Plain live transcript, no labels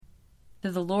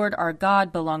To the Lord our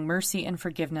God belong mercy and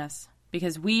forgiveness,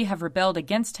 because we have rebelled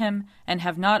against him and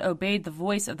have not obeyed the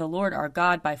voice of the Lord our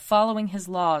God by following his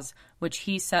laws, which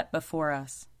he set before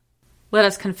us. Let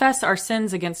us confess our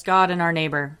sins against God and our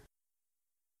neighbor.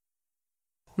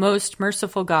 Most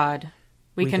merciful God,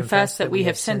 we confess that we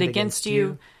have sinned against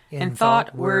you in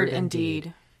thought, word, and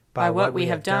deed, by what we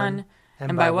have done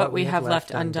and by what we have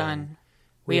left undone.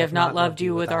 We have not loved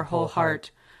you with our whole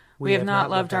heart. We have not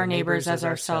loved our neighbors as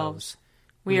ourselves.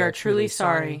 We are truly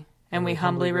sorry, and we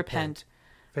humbly repent.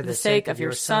 For the sake of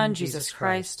your Son, Jesus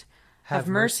Christ, have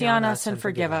mercy on us and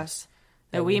forgive us,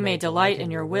 that we may delight in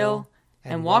your will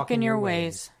and walk in your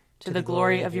ways, to the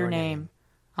glory of your name.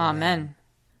 Amen.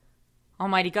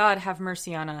 Almighty God, have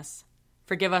mercy on us.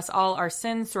 Forgive us all our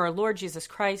sins through our Lord Jesus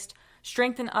Christ.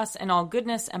 Strengthen us in all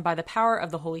goodness, and by the power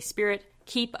of the Holy Spirit,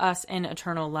 keep us in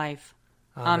eternal life.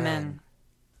 Amen.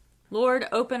 Lord,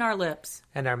 open our lips,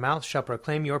 and our mouth shall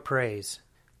proclaim your praise.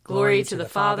 Glory to the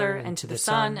Father, and to the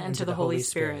Son, and to the Holy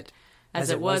Spirit, as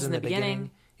it was in the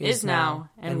beginning, is now,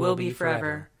 and will be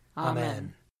forever.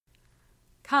 Amen.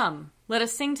 Come, let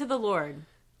us sing to the Lord.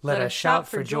 Let us shout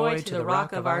for joy to the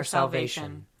rock of our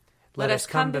salvation. Let us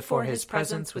come before his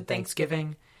presence with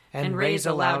thanksgiving, and raise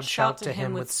a loud shout to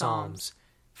him with psalms.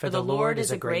 For the Lord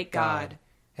is a great God,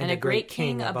 and a great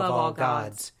King above all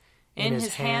gods. In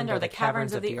his hand are the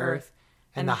caverns of the earth,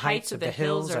 and the heights of the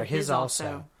hills are his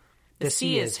also. The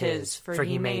sea is his, for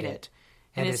he made it,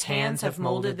 and his hands have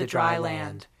molded the dry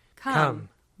land. Come,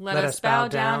 let us bow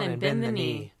down and bend the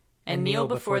knee, and kneel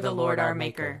before the Lord our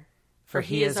Maker. For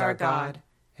he is our God,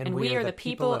 and we are the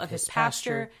people of his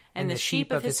pasture and the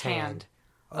sheep of his hand.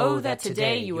 Oh, that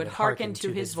today you would hearken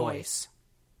to his voice.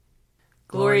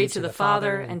 Glory to the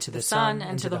Father, and to the Son,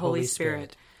 and to the Holy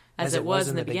Spirit, as it was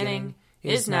in the beginning,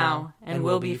 is now, and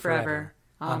will be forever.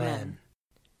 Amen.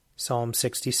 Psalm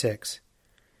 66.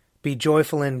 Be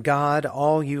joyful in God,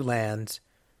 all you lands.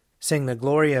 Sing the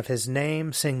glory of his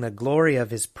name, sing the glory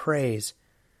of his praise.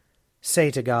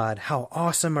 Say to God, how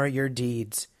awesome are your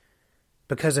deeds!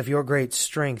 Because of your great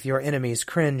strength, your enemies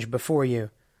cringe before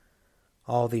you.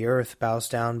 All the earth bows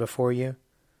down before you,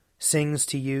 sings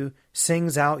to you,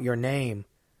 sings out your name.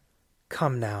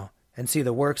 Come now and see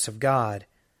the works of God,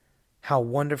 how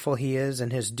wonderful he is in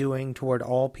his doing toward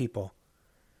all people.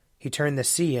 He turned the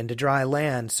sea into dry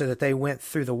land so that they went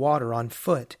through the water on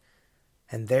foot,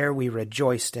 and there we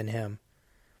rejoiced in him.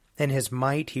 In his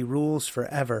might he rules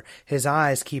forever. His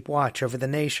eyes keep watch over the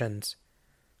nations.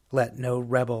 Let no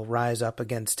rebel rise up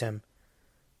against him.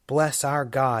 Bless our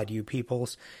God, you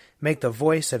peoples. Make the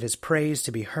voice of his praise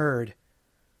to be heard,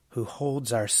 who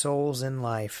holds our souls in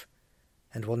life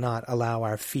and will not allow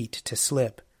our feet to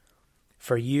slip.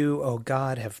 For you, O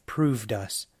God, have proved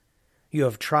us. You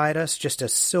have tried us just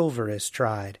as silver is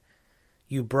tried.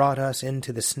 You brought us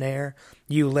into the snare.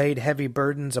 You laid heavy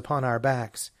burdens upon our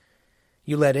backs.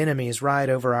 You let enemies ride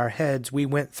over our heads. We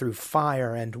went through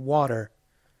fire and water.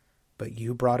 But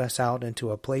you brought us out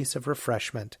into a place of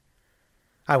refreshment.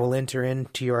 I will enter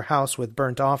into your house with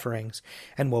burnt offerings,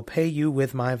 and will pay you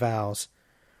with my vows,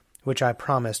 which I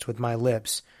promised with my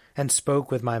lips, and spoke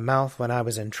with my mouth when I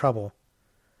was in trouble.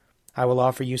 I will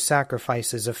offer you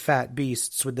sacrifices of fat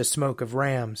beasts with the smoke of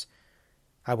rams.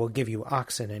 I will give you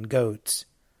oxen and goats.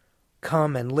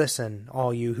 Come and listen,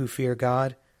 all you who fear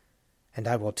God, and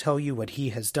I will tell you what he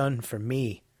has done for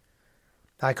me.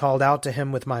 I called out to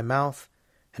him with my mouth,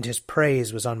 and his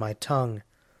praise was on my tongue.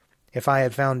 If I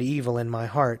had found evil in my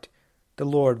heart, the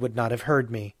Lord would not have heard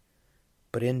me.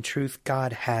 But in truth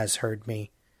God has heard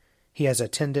me. He has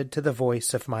attended to the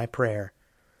voice of my prayer.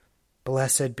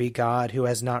 Blessed be God who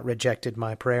has not rejected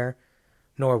my prayer,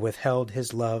 nor withheld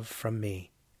his love from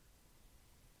me.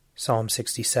 Psalm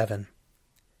 67.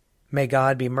 May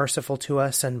God be merciful to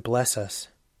us and bless us.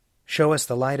 Show us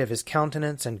the light of his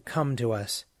countenance and come to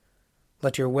us.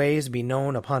 Let your ways be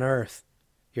known upon earth,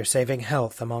 your saving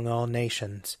health among all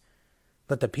nations.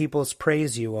 Let the peoples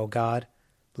praise you, O God.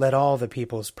 Let all the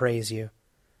peoples praise you.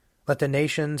 Let the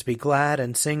nations be glad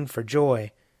and sing for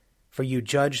joy, for you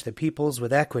judge the peoples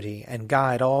with equity and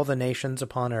guide all the nations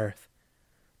upon earth.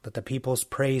 Let the peoples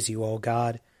praise you, O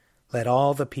God. Let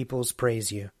all the peoples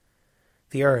praise you.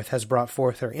 The earth has brought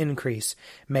forth her increase.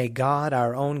 May God,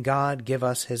 our own God, give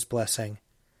us his blessing.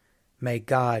 May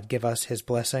God give us his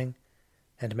blessing,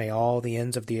 and may all the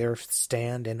ends of the earth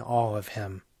stand in awe of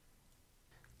him.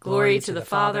 Glory to the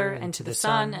Father, and to the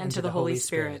Son, and to the Holy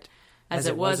Spirit, as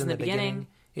it was in the beginning,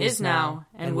 is now,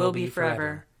 and will be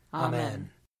forever. Amen.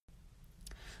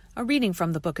 A reading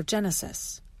from the book of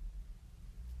Genesis.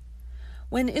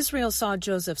 When Israel saw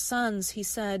Joseph's sons, he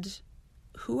said,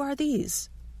 "Who are these?"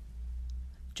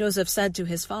 Joseph said to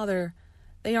his father,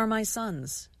 They are my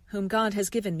sons, whom God has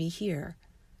given me here.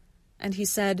 And he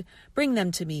said, Bring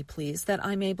them to me, please, that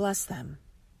I may bless them.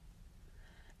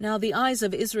 Now the eyes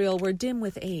of Israel were dim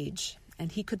with age,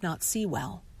 and he could not see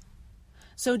well.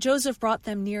 So Joseph brought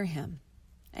them near him,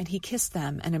 and he kissed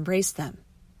them and embraced them.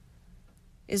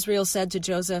 Israel said to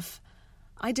Joseph,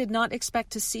 I did not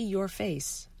expect to see your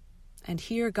face, and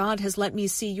here God has let me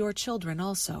see your children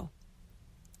also.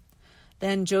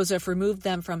 Then Joseph removed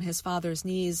them from his father's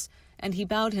knees, and he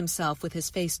bowed himself with his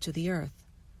face to the earth.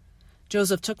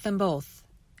 Joseph took them both,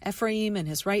 Ephraim in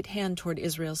his right hand toward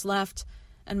Israel's left,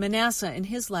 and Manasseh in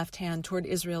his left hand toward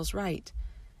Israel's right,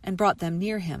 and brought them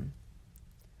near him.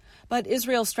 But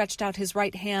Israel stretched out his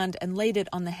right hand and laid it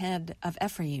on the head of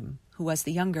Ephraim, who was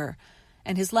the younger,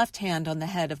 and his left hand on the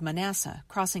head of Manasseh,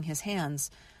 crossing his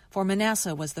hands, for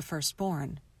Manasseh was the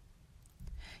firstborn.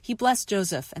 He blessed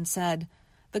Joseph and said,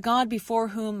 The God before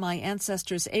whom my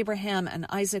ancestors Abraham and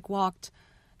Isaac walked,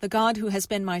 the God who has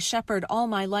been my shepherd all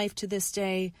my life to this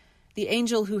day, the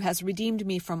angel who has redeemed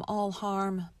me from all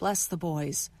harm, bless the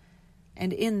boys.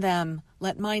 And in them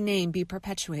let my name be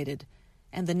perpetuated,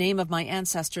 and the name of my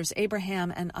ancestors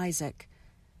Abraham and Isaac,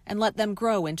 and let them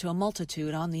grow into a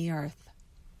multitude on the earth.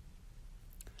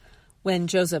 When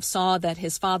Joseph saw that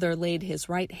his father laid his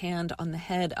right hand on the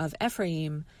head of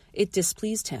Ephraim, it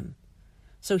displeased him.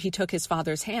 So he took his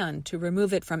father's hand to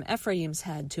remove it from Ephraim's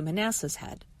head to Manasseh's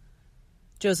head.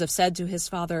 Joseph said to his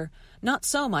father, Not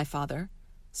so, my father.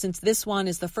 Since this one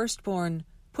is the firstborn,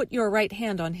 put your right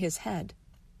hand on his head.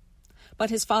 But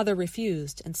his father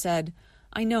refused and said,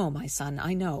 I know, my son,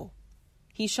 I know.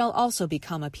 He shall also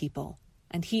become a people,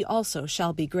 and he also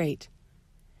shall be great.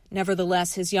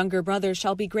 Nevertheless, his younger brother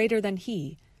shall be greater than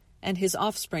he, and his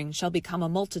offspring shall become a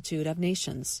multitude of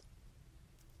nations.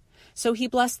 So he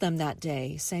blessed them that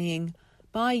day, saying,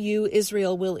 By you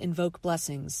Israel will invoke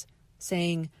blessings,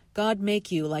 saying, God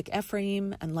make you like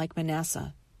Ephraim and like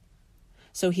Manasseh.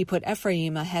 So he put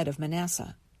Ephraim ahead of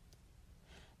Manasseh.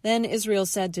 Then Israel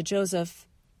said to Joseph,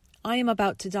 I am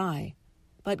about to die,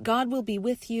 but God will be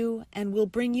with you and will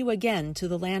bring you again to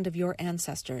the land of your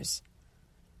ancestors.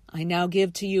 I now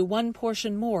give to you one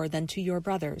portion more than to your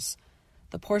brothers,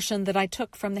 the portion that I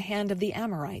took from the hand of the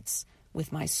Amorites,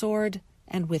 with my sword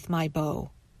and with my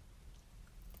bow.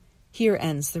 Here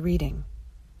ends the reading.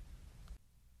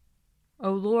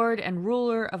 O Lord and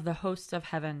ruler of the hosts of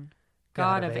heaven,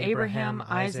 God of Abraham,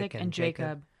 Isaac, and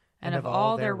Jacob, and of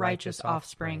all their righteous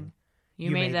offspring,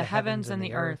 you made the heavens and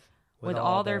the earth, with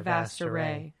all their vast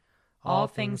array. All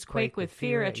things quake with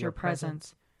fear at your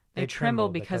presence. They tremble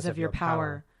because of your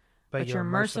power. But your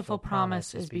merciful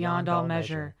promise is beyond all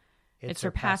measure. It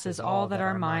surpasses all that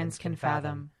our minds can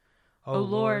fathom. O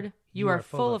Lord, you are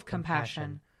full of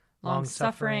compassion,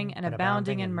 long-suffering and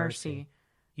abounding in mercy.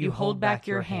 You hold back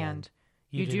your hand.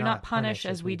 You do not punish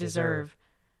as we deserve.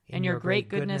 In your great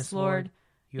goodness, Lord,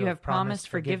 you have promised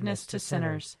forgiveness to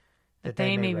sinners, that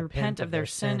they may repent of their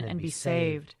sin and be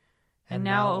saved. And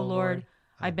now, O Lord,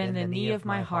 I bend the knee of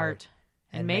my heart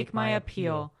and make my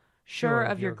appeal, sure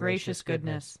of your gracious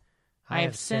goodness. I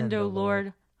have sinned, O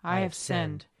Lord, I have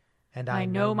sinned, and I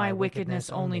know my wickedness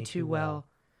only too well.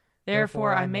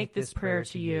 Therefore I make this prayer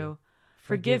to you.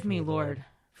 Forgive me, Lord,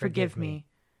 forgive me.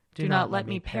 Do not let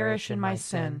me perish in my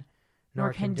sin,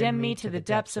 nor condemn me to the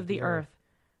depths of the earth.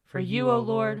 For you, O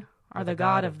Lord, are the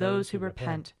God of those who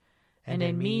repent, and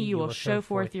in me you will show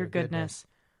forth your goodness.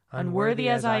 Unworthy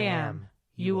as I am,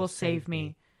 you will save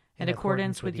me, in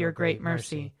accordance with your great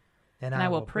mercy. And I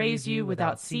will praise you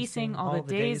without ceasing all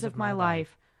the days of my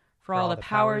life. For all the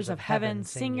powers of heaven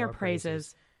sing your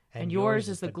praises, and yours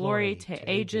is the glory to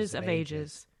ages of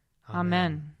ages.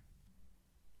 Amen.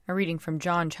 A reading from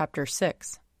John chapter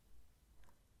 6.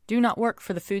 Do not work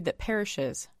for the food that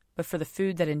perishes, but for the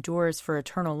food that endures for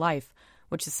eternal life,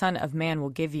 which the Son of Man will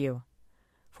give you.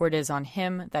 For it is on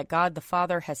him that God the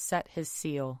Father has set his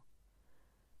seal.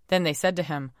 Then they said to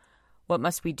him, What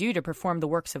must we do to perform the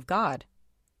works of God?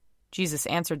 Jesus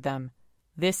answered them,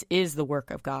 This is the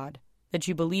work of God, that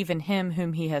you believe in him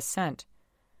whom he has sent.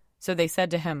 So they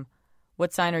said to him,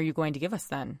 What sign are you going to give us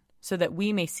then, so that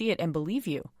we may see it and believe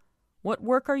you? What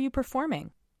work are you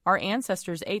performing? Our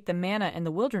ancestors ate the manna in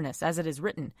the wilderness, as it is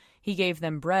written, He gave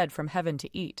them bread from heaven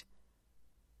to eat.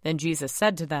 Then Jesus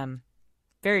said to them,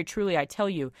 Very truly I tell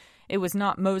you, it was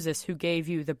not Moses who gave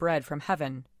you the bread from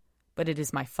heaven, but it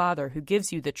is my Father who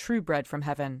gives you the true bread from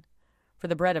heaven. For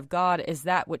the bread of God is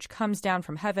that which comes down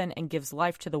from heaven and gives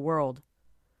life to the world.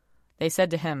 They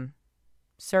said to him,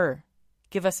 Sir,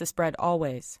 give us this bread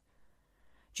always.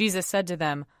 Jesus said to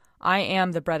them, I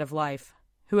am the bread of life.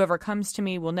 Whoever comes to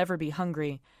me will never be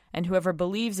hungry, and whoever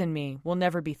believes in me will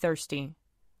never be thirsty.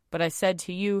 But I said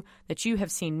to you that you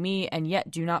have seen me and yet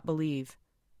do not believe.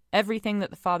 Everything that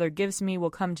the Father gives me will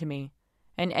come to me,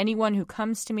 and anyone who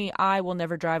comes to me I will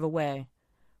never drive away.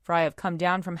 For I have come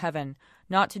down from heaven,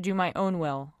 not to do my own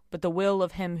will, but the will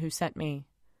of him who sent me.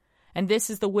 And this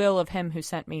is the will of him who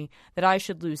sent me, that I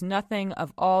should lose nothing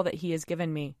of all that he has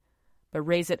given me, but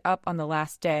raise it up on the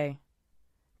last day.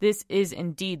 This is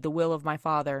indeed the will of my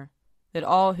Father, that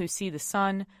all who see the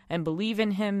Son and believe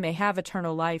in him may have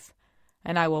eternal life,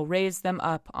 and I will raise them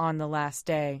up on the last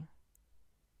day.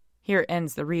 Here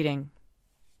ends the reading.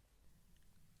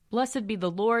 Blessed be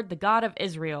the Lord, the God of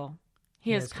Israel.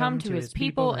 He has come to his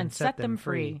people and set them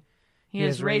free. He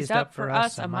has raised up for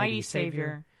us a mighty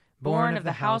Savior, born of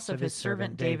the house of his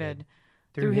servant David.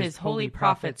 Through his holy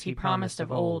prophets he promised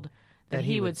of old that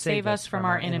he would save us from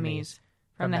our enemies,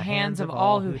 from the hands of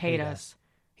all who hate us.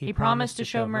 He promised to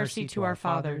show mercy to our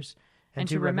fathers, and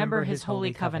to remember his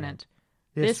holy covenant.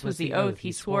 This was the oath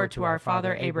he swore to our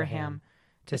father Abraham,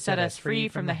 to set us free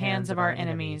from the hands of our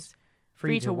enemies,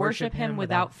 free to worship him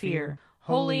without fear,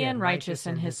 holy and righteous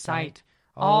in his sight,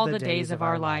 all the days of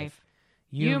our life.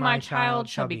 You, my child,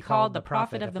 shall be called the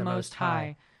prophet of the Most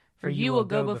High, for you will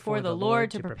go before the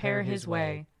Lord to prepare his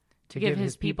way, to give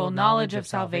his people knowledge of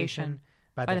salvation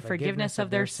by the forgiveness of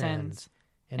their sins.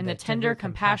 In the tender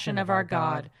compassion of our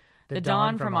God, the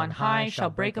dawn from on high shall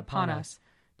break upon us,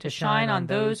 to shine on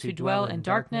those who dwell in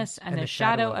darkness and the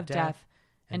shadow of death,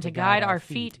 and to guide our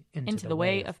feet into the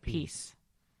way of peace.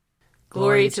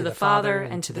 Glory to the Father,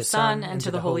 and to the Son, and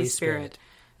to the Holy Spirit,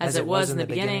 as it was in the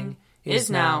beginning, is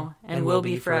now, and will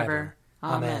be forever.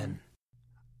 Amen.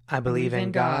 I believe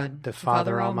in God, the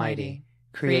Father Almighty,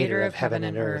 creator of heaven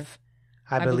and earth.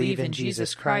 I believe in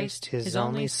Jesus Christ, his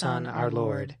only Son, our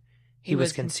Lord. He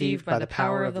was conceived by the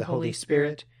power of the Holy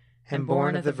Spirit, and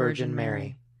born of the Virgin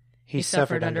Mary. He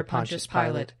suffered under Pontius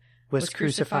Pilate, was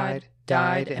crucified,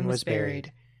 died, and was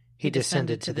buried. He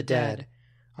descended to the dead.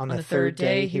 On the third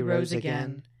day he rose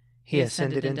again. He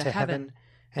ascended into heaven,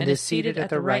 and is seated at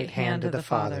the right hand of the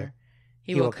Father.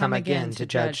 He will come again to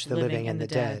judge the living and the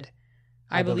dead.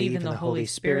 I believe in the Holy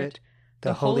Spirit,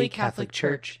 the Holy Catholic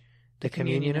Church, the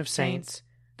communion of saints,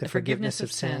 the forgiveness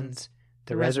of sins,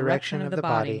 the resurrection of the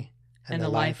body, and the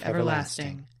life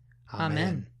everlasting.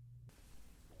 Amen.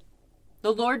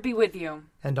 The Lord be with you.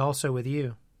 And also with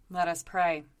you. Let us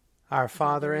pray. Our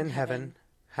Father in heaven,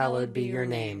 hallowed be your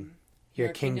name. Your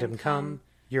kingdom come,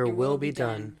 your will be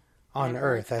done, on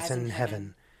earth as in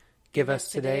heaven. Give us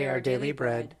today our daily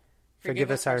bread.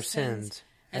 Forgive us our sins,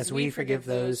 as we forgive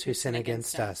those who sin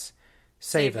against us.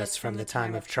 Save us from the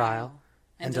time of trial,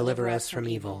 and deliver us from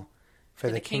evil. For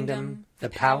the kingdom, the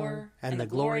power, and the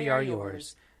glory are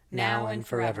yours, now and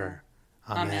forever.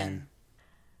 Amen.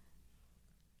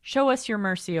 Show us your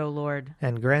mercy, O Lord.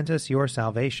 And grant us your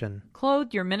salvation.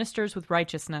 Clothe your ministers with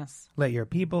righteousness. Let your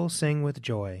people sing with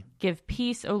joy. Give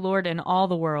peace, O Lord, in all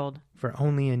the world. For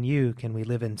only in you can we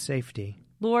live in safety.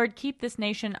 Lord, keep this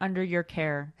nation under your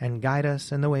care. And guide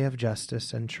us in the way of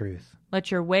justice and truth.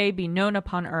 Let your way be known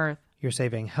upon earth. Your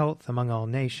saving health among all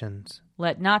nations.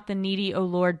 Let not the needy, O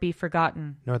Lord, be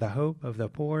forgotten. Nor the hope of the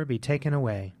poor be taken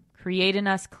away. Create in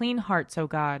us clean hearts, O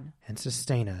God. And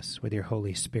sustain us with your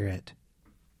Holy Spirit.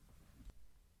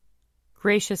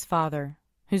 Gracious Father,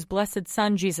 whose blessed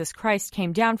Son Jesus Christ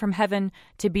came down from heaven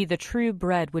to be the true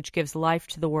bread which gives life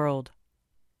to the world,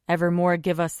 evermore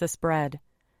give us this bread,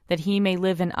 that he may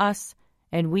live in us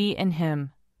and we in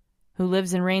him, who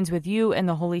lives and reigns with you and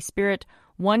the Holy Spirit,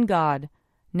 one God,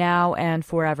 now and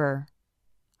forever.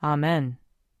 Amen.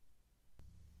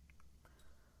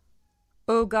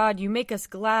 O God, you make us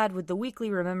glad with the weekly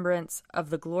remembrance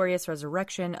of the glorious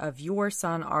resurrection of your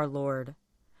Son, our Lord.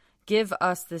 Give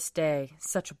us this day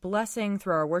such blessing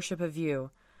through our worship of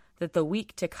you, that the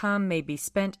week to come may be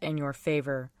spent in your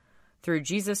favor. Through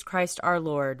Jesus Christ our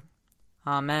Lord.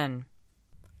 Amen.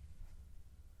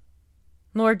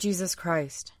 Lord Jesus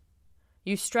Christ,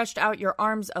 you stretched out your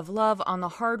arms of love on the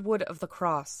hard wood of the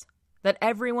cross, that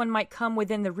everyone might come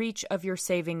within the reach of your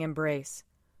saving embrace.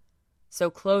 So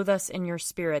clothe us in your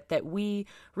Spirit, that we,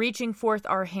 reaching forth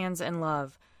our hands in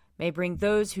love, may bring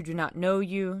those who do not know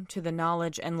you to the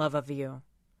knowledge and love of you.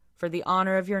 For the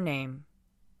honor of your name.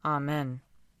 Amen.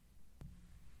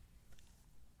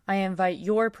 I invite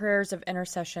your prayers of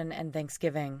intercession and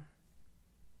thanksgiving.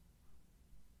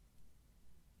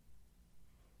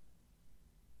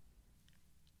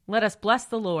 Let us bless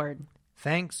the Lord.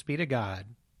 Thanks be to God.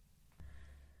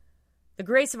 The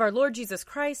grace of our Lord Jesus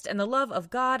Christ, and the love of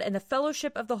God, and the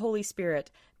fellowship of the Holy Spirit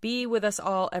be with us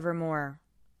all evermore.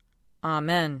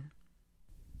 Amen.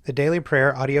 The Daily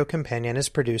Prayer audio companion is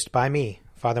produced by me,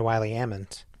 Father Wiley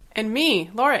Ammons. And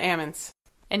me, Laura Ammons.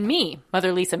 And me,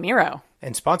 Mother Lisa Miro.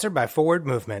 And sponsored by Forward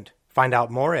Movement. Find out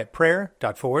more at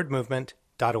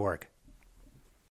prayer.forwardmovement.org.